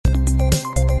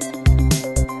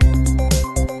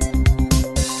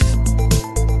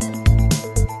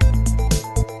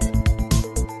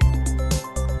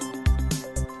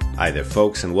Hi there,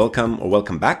 folks, and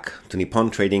welcome back to Nippon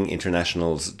Trading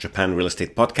International's Japan Real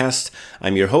Estate Podcast.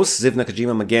 I'm your host, Ziv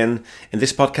Nakajima again, and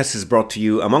this podcast is brought to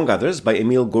you, among others, by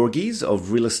Emil Gorgies of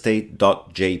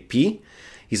realestate.jp.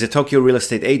 He's a Tokyo real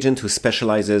estate agent who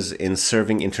specializes in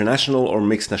serving international or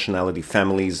mixed nationality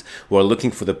families who are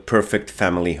looking for the perfect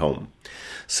family home.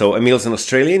 So Emil's an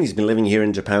Australian. He's been living here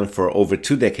in Japan for over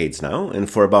 2 decades now, and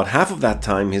for about half of that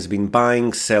time, he's been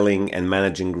buying, selling, and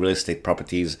managing real estate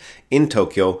properties in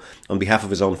Tokyo on behalf of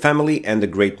his own family and a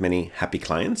great many happy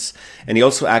clients. And he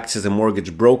also acts as a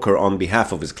mortgage broker on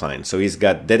behalf of his clients. So he's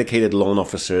got dedicated loan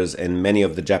officers in many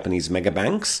of the Japanese mega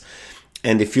banks.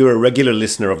 And if you're a regular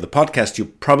listener of the podcast, you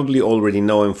probably already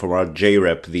know him from our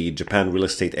JREP, the Japan Real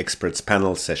Estate Experts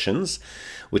Panel sessions,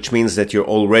 which means that you're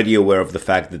already aware of the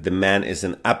fact that the man is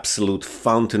an absolute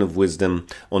fountain of wisdom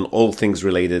on all things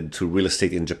related to real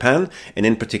estate in Japan, and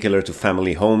in particular to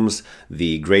family homes,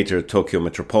 the greater Tokyo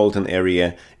metropolitan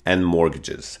area, and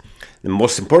mortgages. And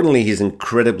most importantly, he's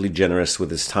incredibly generous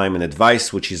with his time and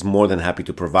advice, which he's more than happy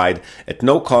to provide at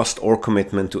no cost or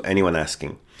commitment to anyone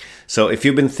asking. So if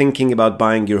you've been thinking about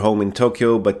buying your home in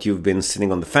Tokyo, but you've been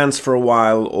sitting on the fence for a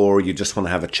while, or you just want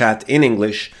to have a chat in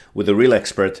English with a real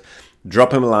expert,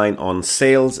 drop him a line on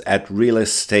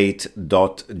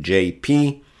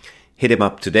sales@realestate.jp. Hit him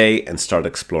up today and start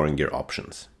exploring your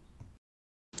options.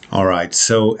 All right.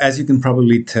 So as you can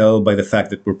probably tell by the fact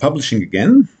that we're publishing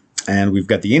again, and we've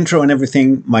got the intro and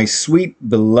everything, my sweet,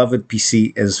 beloved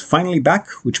PC is finally back,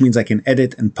 which means I can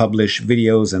edit and publish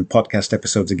videos and podcast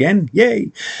episodes again.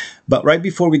 Yay! But right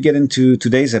before we get into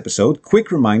today's episode,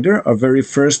 quick reminder, our very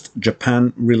first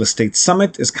Japan Real Estate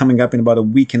Summit is coming up in about a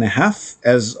week and a half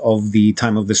as of the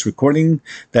time of this recording.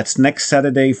 That's next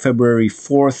Saturday, February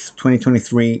 4th,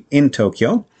 2023 in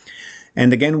Tokyo.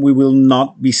 And again, we will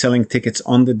not be selling tickets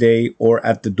on the day or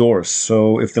at the doors.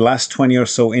 So if the last 20 or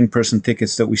so in-person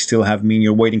tickets that we still have mean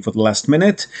you're waiting for the last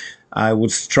minute, I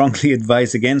would strongly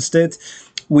advise against it.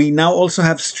 We now also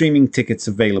have streaming tickets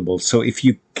available. So if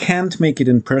you can't make it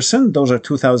in person, those are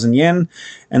 2,000 yen,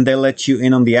 and they let you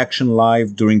in on the action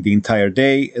live during the entire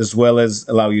day, as well as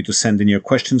allow you to send in your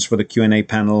questions for the Q&A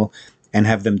panel and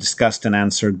have them discussed and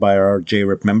answered by our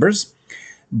JREP members.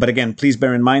 But again, please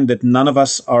bear in mind that none of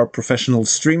us are professional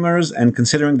streamers, and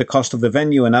considering the cost of the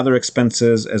venue and other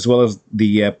expenses, as well as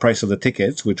the price of the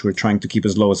tickets, which we're trying to keep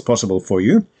as low as possible for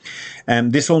you,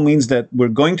 this all means that we're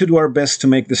going to do our best to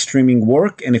make the streaming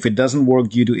work, and if it doesn't work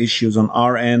due to issues on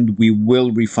our end, we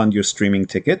will refund your streaming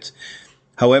ticket.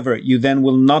 However, you then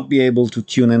will not be able to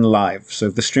tune in live. So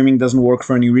if the streaming doesn't work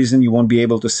for any reason, you won't be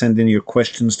able to send in your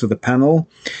questions to the panel.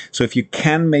 So if you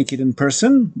can make it in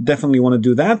person, definitely want to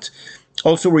do that.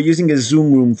 Also, we're using a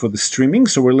Zoom room for the streaming,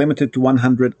 so we're limited to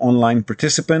 100 online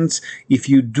participants. If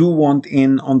you do want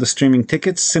in on the streaming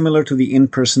tickets, similar to the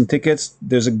in-person tickets,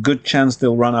 there's a good chance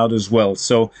they'll run out as well.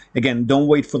 So again, don't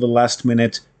wait for the last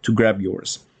minute to grab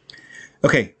yours.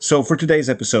 Okay, so for today's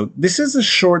episode, this is a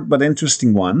short but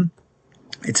interesting one.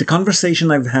 It's a conversation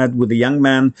I've had with a young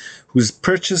man who's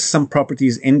purchased some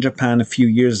properties in Japan a few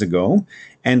years ago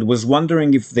and was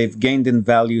wondering if they've gained in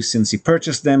value since he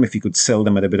purchased them, if he could sell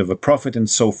them at a bit of a profit, and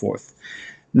so forth.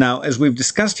 Now, as we've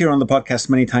discussed here on the podcast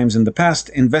many times in the past,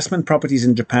 investment properties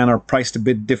in Japan are priced a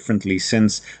bit differently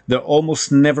since they're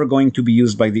almost never going to be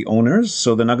used by the owners,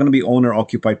 so they're not going to be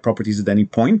owner-occupied properties at any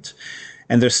point,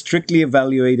 and they're strictly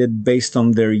evaluated based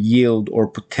on their yield or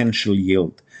potential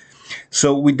yield.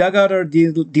 So we dug out our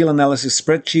deal analysis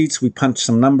spreadsheets, we punched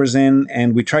some numbers in,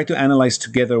 and we tried to analyze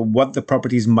together what the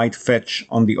properties might fetch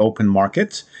on the open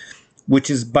market, which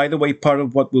is, by the way, part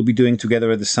of what we'll be doing together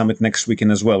at the summit next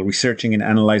weekend as well, researching and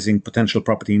analyzing potential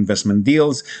property investment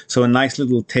deals. So a nice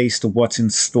little taste of what's in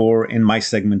store in my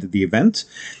segment at the event.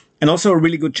 And also a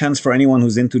really good chance for anyone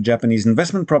who's into Japanese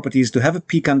investment properties to have a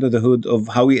peek under the hood of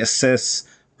how we assess,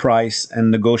 price,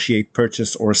 and negotiate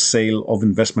purchase or sale of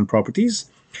investment properties.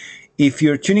 If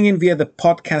you're tuning in via the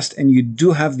podcast and you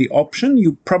do have the option,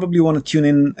 you probably want to tune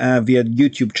in via the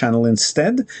YouTube channel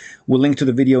instead. We'll link to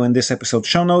the video in this episode's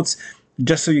show notes,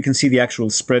 just so you can see the actual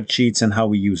spreadsheets and how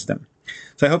we use them.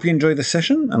 So I hope you enjoy the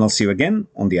session, and I'll see you again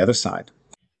on the other side.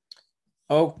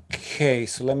 Okay,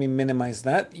 so let me minimize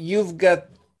that. You've got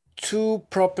 2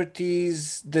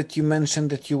 properties that you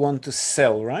mentioned that you want to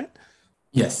sell, right?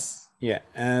 Yes. Yeah,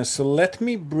 so let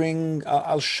me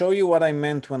I'll show you what I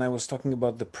meant when I was talking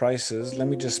about the prices. Let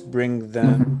me just bring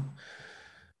them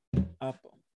up.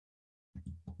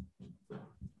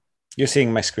 You're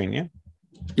seeing my screen, yeah?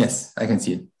 Yes, I can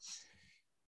see it.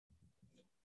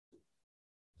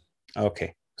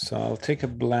 Okay, so I'll take a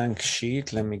blank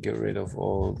sheet. Let me get rid of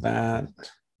all that.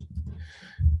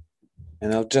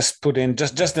 And I'll just put in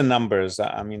just the numbers.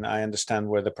 I mean, I understand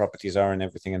where the properties are and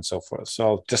everything and so forth. So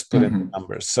I'll just put in the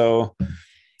numbers. So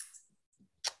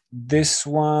this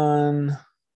one,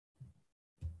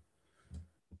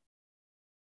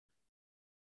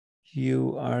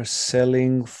 you are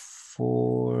selling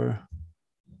for...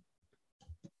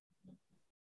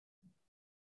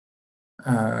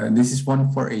 This is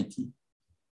 1,480.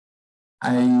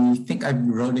 I think I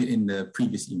wrote it in the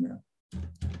previous email.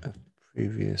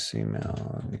 Previous email.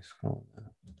 Let me scroll down.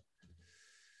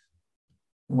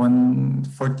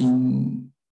 114.8.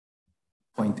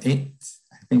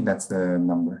 I think that's the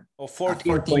number. Oh,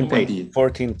 14.8.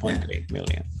 14.8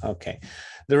 million. Okay.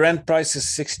 The rent price is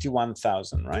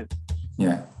 61,000, right?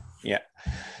 Yeah. Yeah.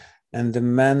 And the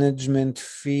management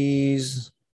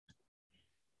fees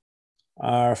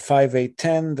are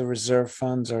 5,810. The reserve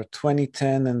funds are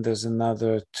 2010, and there's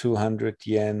another 200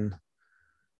 yen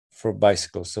for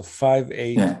bicycles. So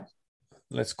 5,800. Yeah.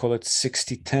 Let's call it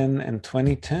 6010 and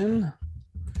 2010.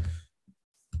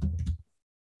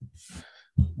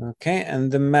 Okay,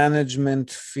 and the management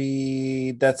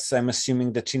fee, that's, I'm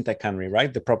assuming, the Chintai-Kanri,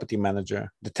 right? The property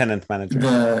manager, the tenant manager.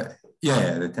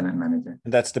 The tenant manager.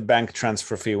 And that's the bank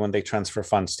transfer fee when they transfer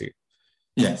funds to you.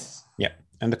 Yes. Yeah,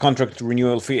 and the contract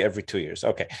renewal fee every 2 years.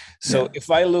 Okay, so if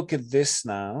I look at this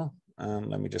now,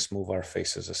 let me just move our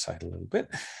faces aside a little bit.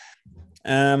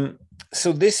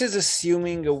 So this is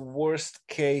assuming a worst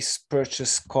case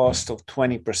purchase cost of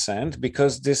 20%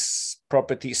 because this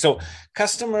property, so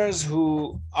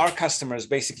our customers,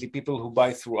 basically people who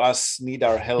buy through us, need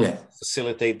our help to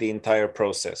facilitate the entire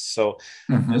process. So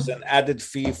there's an added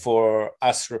fee for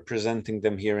us representing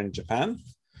them here in Japan.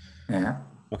 Yeah.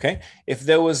 Okay. If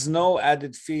there was no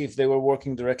added fee, if they were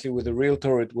working directly with a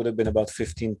realtor, it would have been about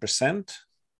 15%.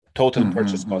 Total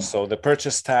purchase cost. So the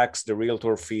purchase tax, the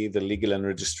realtor fee, the legal and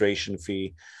registration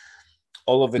fee,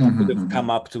 all of it would have come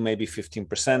up to maybe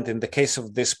 15%. In the case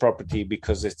of this property,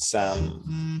 because it's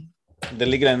the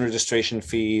legal and registration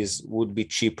fees would be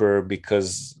cheaper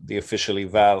because the official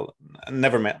eval,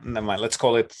 never mind, let's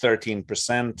call it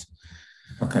 13%.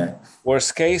 Okay.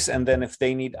 Worst case. And then if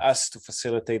they need us to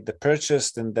facilitate the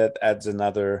purchase, then that adds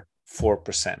another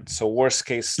 4%. So worst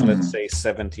case, let's say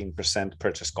 17%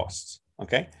 purchase costs.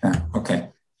 Okay. Okay.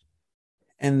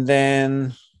 And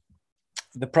then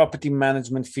the property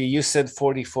management fee, you said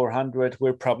 4,400.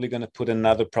 We're probably going to put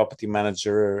another property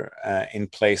manager in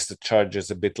place that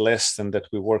charges a bit less than that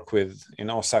we work with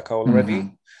in Osaka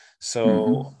already.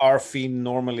 So our fee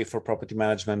normally for property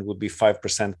management would be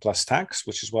 5% plus tax,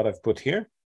 which is what I've put here.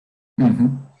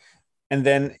 And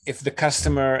then if the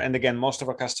customer, and again, most of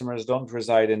our customers don't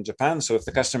reside in Japan. So if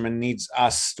the customer needs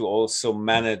us to also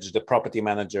manage the property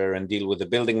manager and deal with the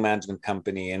building management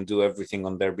company and do everything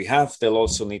on their behalf, they'll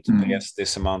also need to pay us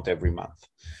this amount every month.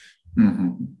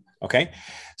 Okay.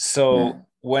 So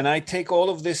when I take all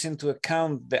of this into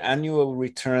account, the annual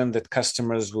return that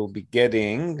customers will be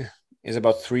getting is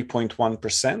about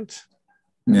 3.1%.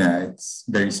 Yeah, it's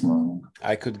very small.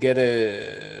 I could get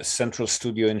a central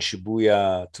studio in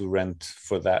Shibuya to rent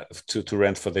for that, to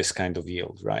rent for this kind of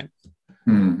yield, right?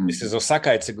 This is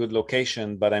Osaka. It's a good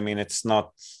location, but I mean, it's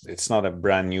not a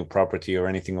brand new property or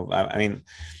anything. I mean,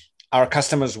 our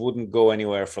customers wouldn't go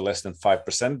anywhere for less than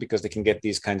 5% because they can get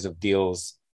these kinds of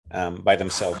deals by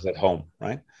themselves at home,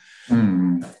 right?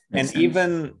 And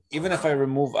even if I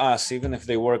remove us, even if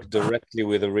they work directly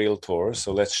with a realtor,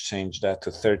 so let's change that to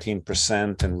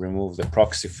 13% and remove the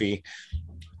proxy fee,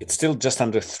 it's still just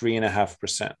under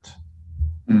 3.5%.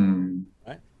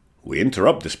 Right? We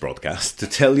interrupt this broadcast to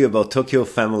tell you about Tokyo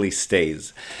Family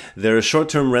Stays. They're a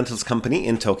short-term rentals company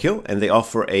in Tokyo, and they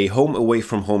offer a home away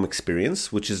from home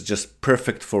experience, which is just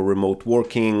perfect for remote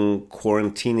working,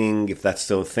 quarantining, if that's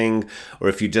still a thing, or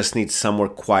if you just need somewhere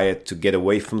quiet to get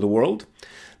away from the world.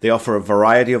 They offer a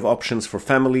variety of options for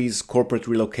families, corporate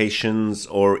relocations,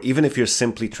 or even if you're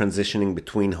simply transitioning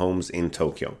between homes in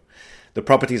Tokyo. The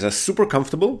properties are super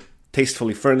comfortable,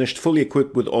 tastefully furnished, fully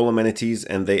equipped with all amenities,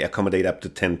 and they accommodate up to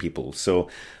 10 people. So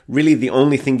really the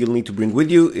only thing you'll need to bring with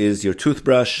you is your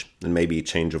toothbrush and maybe a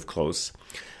change of clothes.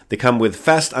 They come with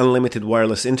fast, unlimited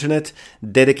wireless internet,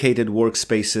 dedicated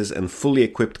workspaces, and fully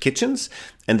equipped kitchens,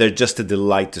 and they're just a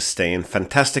delight to stay in.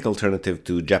 Fantastic alternative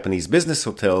to Japanese business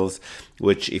hotels,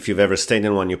 which if you've ever stayed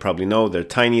in one, you probably know they're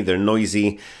tiny, they're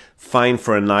noisy, fine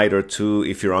for a night or two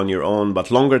if you're on your own,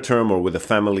 but longer term or with a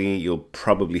family, you'll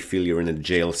probably feel you're in a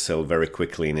jail cell very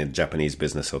quickly in a Japanese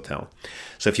business hotel.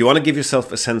 So if you want to give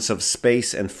yourself a sense of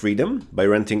space and freedom by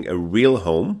renting a real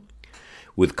home,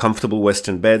 with comfortable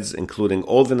Western beds, including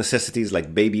all the necessities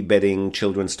like baby bedding,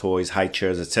 children's toys, high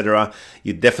chairs, etc.,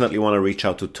 you definitely want to reach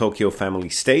out to Tokyo Family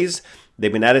Stays.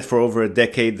 They've been at it for over a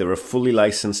decade. They're a fully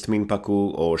licensed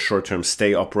Minpaku or short-term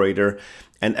stay operator.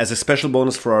 And as a special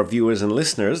bonus for our viewers and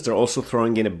listeners, they're also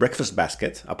throwing in a breakfast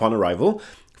basket upon arrival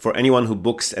for anyone who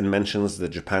books and mentions the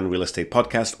Japan Real Estate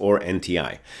Podcast or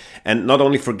NTI. And not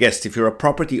only for guests, if you're a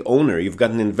property owner, you've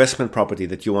got an investment property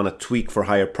that you want to tweak for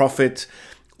higher profit,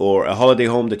 or a holiday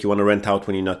home that you want to rent out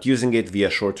when you're not using it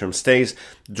via short-term stays,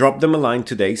 drop them a line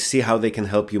today, see how they can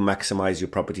help you maximize your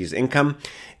property's income.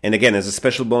 And again, as a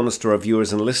special bonus to our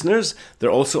viewers and listeners,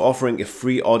 they're also offering a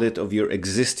free audit of your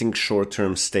existing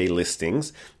short-term stay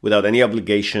listings without any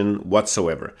obligation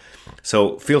whatsoever.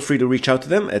 So feel free to reach out to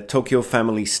them at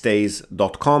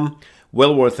tokyofamilystays.com.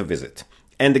 Well worth a visit.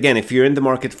 And again, if you're in the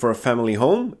market for a family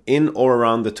home in or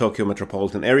around the Tokyo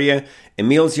metropolitan area,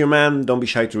 Emil's your man. Don't be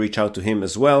shy to reach out to him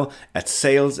as well at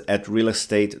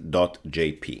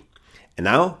sales@realestate.jp. And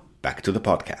now, back to the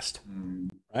podcast.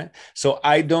 Right. So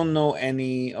I don't know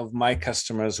any of my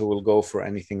customers who will go for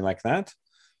anything like that.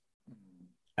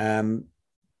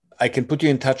 I can put you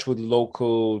in touch with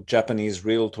local Japanese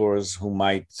realtors who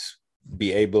might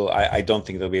be able, I don't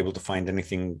think they'll be able to find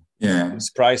anything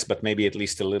this price, but maybe at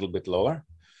least a little bit lower.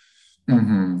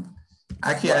 Mm-hmm.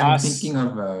 Actually, I'm thinking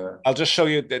of. I'll just show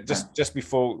you that just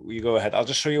before you go ahead. I'll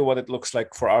just show you what it looks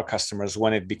like for our customers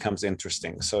when it becomes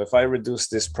interesting. So if I reduce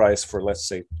this price for, let's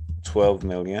say, 12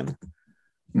 million.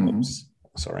 Oops,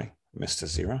 sorry, missed a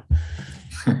zero.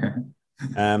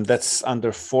 That's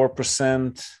under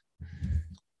 4%.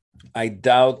 I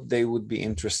doubt they would be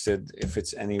interested if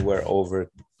it's anywhere over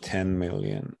 10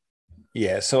 million.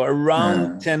 Yeah, so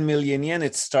around 10 million yen,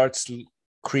 it starts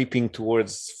creeping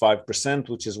towards 5%,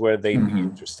 which is where they'd be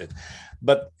interested.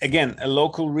 But again, a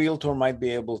local realtor might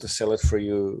be able to sell it for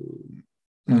you.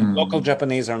 Local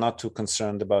Japanese are not too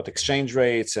concerned about exchange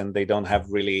rates, and they don't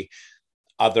have really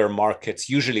other markets.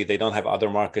 Usually they don't have other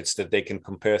markets that they can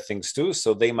compare things to.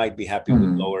 So they might be happy with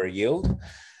lower yield.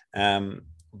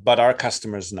 But our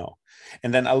customers know.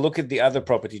 And then I'll look at the other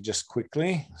property just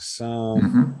quickly. So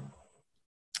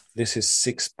this is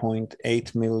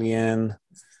 6.8 million.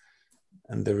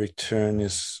 And the return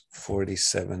is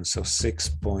 47. So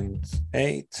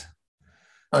 6.8.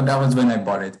 Oh, that was when I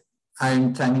bought it.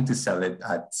 I'm planning to sell it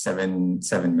at 7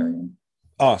 million.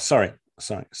 Oh, sorry.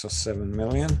 So 7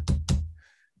 million.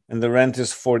 And the rent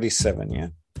is 47, yeah?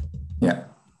 Yeah.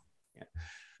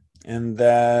 And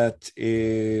that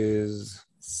is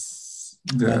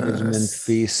the management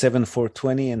fee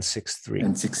 7,420 and 6,3.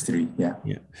 And 6,3, yeah.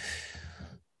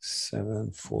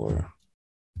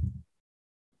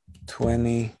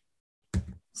 7,420.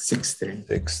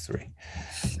 6,3.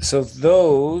 So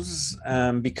those,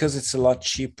 because it's a lot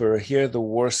cheaper, here the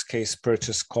worst case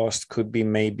purchase cost could be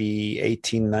maybe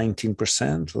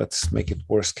 18-19%. Let's make it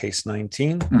worst case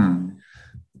 19.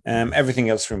 Everything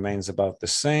else remains about the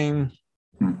same.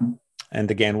 And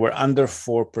again, we're under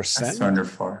 4%. That's under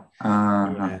 4.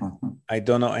 I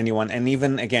don't know anyone. And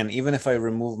even if I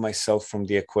remove myself from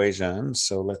the equation,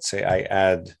 so let's say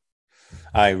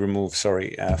I remove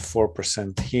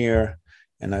 4% here,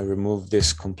 and I remove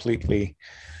this completely,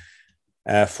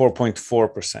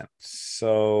 4.4%.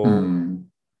 So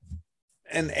an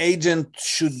agent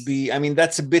should be,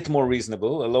 that's a bit more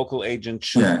reasonable. A local agent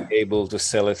should be able to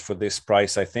sell it for this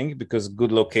price, I think, because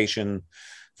good location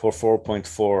for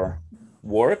 4.4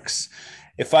 works.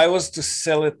 If I was to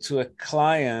sell it to a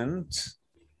client,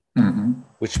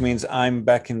 which means I'm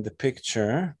back in the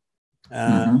picture,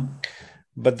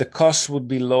 but the cost would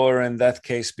be lower in that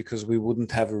case because we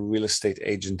wouldn't have a real estate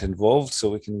agent involved.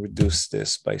 So we can reduce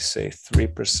this by, say,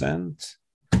 3%.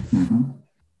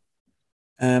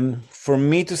 For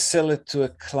me to sell it to a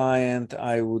client,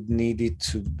 I would need it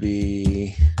to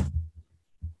be,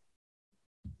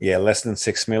 less than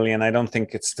 6 million. I don't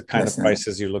think it's the kind of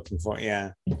prices you're looking for.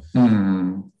 Yeah.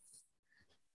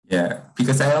 Yeah,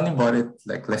 because I only bought it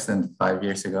like less than 5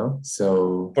 years ago.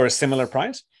 So for a similar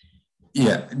price?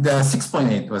 Yeah, the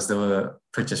 6.8 was the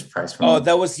purchase price.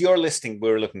 That was your listing we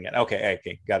were looking at.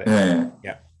 Okay, got it.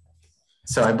 Yeah.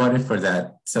 So I bought it for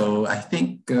that. So I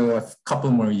think a couple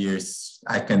more years,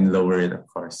 I can lower it, of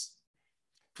course.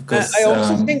 Because I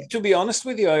also think, to be honest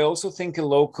with you, I also think a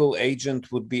local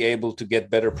agent would be able to get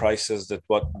better prices than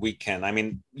what we can.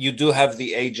 You do have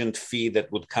the agent fee that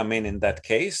would come in that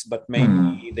case, but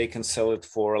maybe they can sell it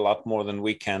for a lot more than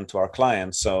we can to our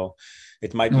clients. So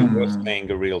it might be worth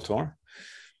paying a realtor.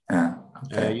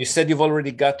 Okay. You said you've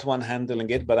already got one handling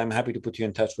it, but I'm happy to put you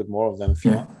in touch with more of them if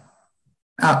you want.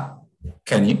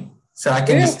 Can you? So I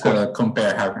can just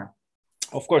compare how.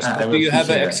 Of course. Do you have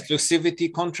an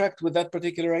exclusivity contract with that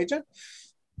particular agent?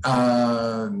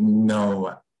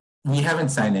 No, we haven't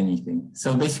signed anything.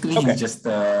 So basically, he's just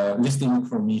listing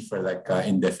for me for like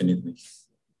indefinitely.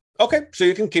 Okay, so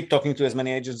you can keep talking to as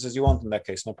many agents as you want in that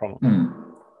case, no problem.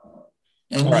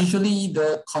 And usually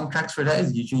the contracts for that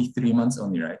is usually 3 months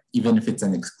only, right? Even if it's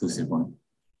an exclusive one.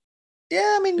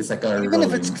 Yeah, I mean, it's like even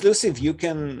if it's exclusive, you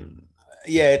can,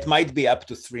 it might be up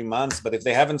to 3 months, but if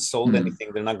they haven't sold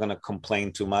anything, they're not going to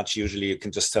complain too much. Usually you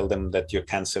can just tell them that you're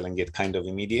canceling it kind of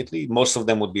immediately. Most of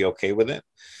them would be okay with it.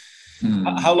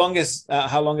 How long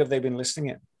have they been listing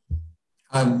it?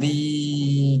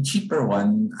 The cheaper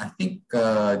one, I think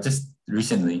just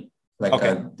recently,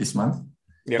 this month.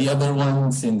 Yep. The other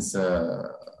one since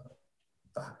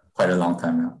quite a long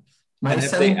time now. My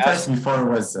selling price before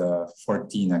was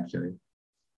 14 actually.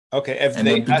 Okay, have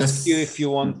they asked you if you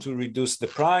want to reduce the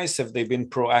price? Have they been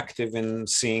proactive in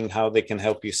seeing how they can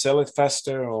help you sell it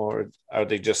faster, or are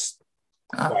they just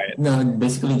quiet? No,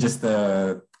 basically just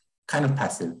kind of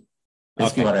passive.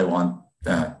 Basically what I want.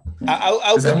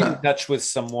 I'll put you in touch with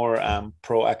some more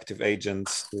proactive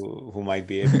agents who might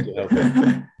be able to help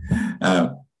you.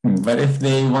 But if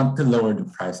they want to lower the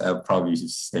price, I'll probably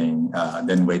just staying.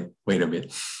 Then wait a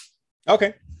bit.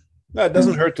 Okay, no, it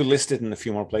doesn't hurt to list it in a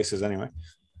few more places anyway.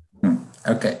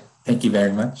 Okay, thank you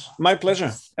very much. My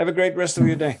pleasure. Have a great rest of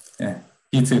your day. Yeah,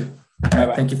 you too.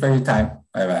 Bye-bye. Thank you for your time.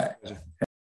 Bye-bye.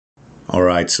 All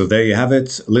right, so there you have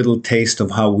it, a little taste of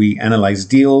how we analyze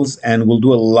deals, and we'll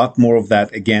do a lot more of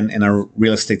that again in our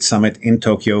real estate summit in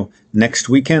Tokyo next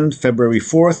weekend, February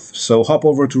 4th. So hop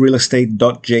over to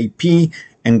realestate.jp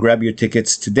and grab your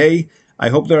tickets today. I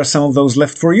hope there are some of those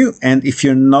left for you, and if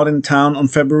you're not in town on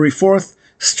February 4th,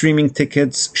 streaming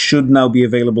tickets should now be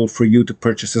available for you to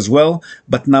purchase as well,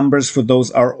 but numbers for those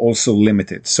are also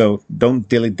limited. So don't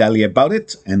dilly-dally about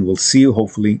it, and we'll see you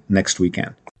hopefully next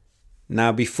weekend.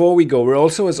 Now, before we go, we're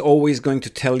also, as always, going to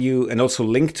tell you and also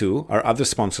link to our other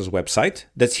sponsor's website.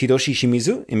 That's Hiroshi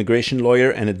Shimizu, immigration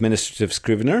lawyer and administrative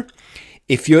scrivener.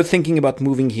 If you're thinking about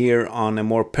moving here on a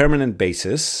more permanent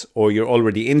basis, or you're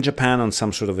already in Japan on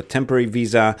some sort of a temporary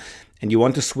visa and you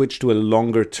want to switch to a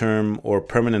longer term or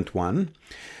permanent one,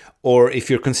 or if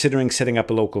you're considering setting up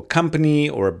a local company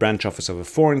or a branch office of a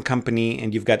foreign company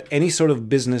and you've got any sort of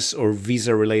business or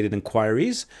visa related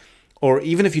inquiries, or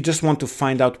even if you just want to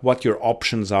find out what your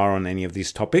options are on any of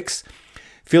these topics,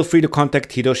 feel free to contact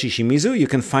Hiroshi Shimizu. You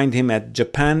can find him at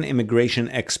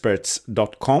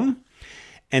japanimmigrationexperts.com.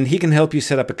 And he can help you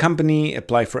set up a company,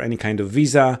 apply for any kind of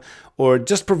visa, or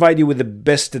just provide you with the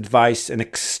best advice and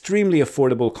extremely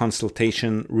affordable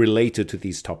consultation related to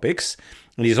these topics.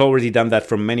 And he's already done that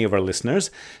for many of our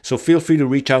listeners. So feel free to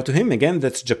reach out to him. Again,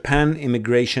 that's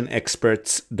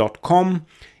japanimmigrationexperts.com,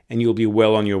 and you'll be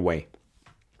well on your way.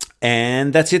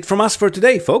 And that's it from us for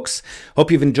today, folks. Hope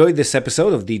you've enjoyed this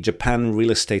episode of the Japan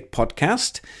Real Estate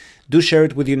Podcast. Do share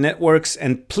it with your networks,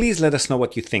 and please let us know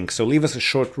what you think. So leave us a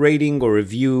short rating or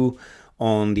review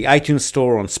on the iTunes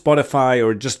Store, on Spotify,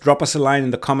 or just drop us a line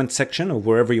in the comment section of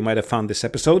wherever you might have found this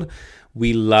episode.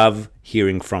 We love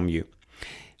hearing from you.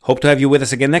 Hope to have you with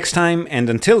us again next time, and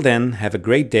until then, have a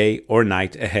great day or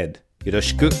night ahead.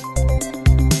 Yoroshiku.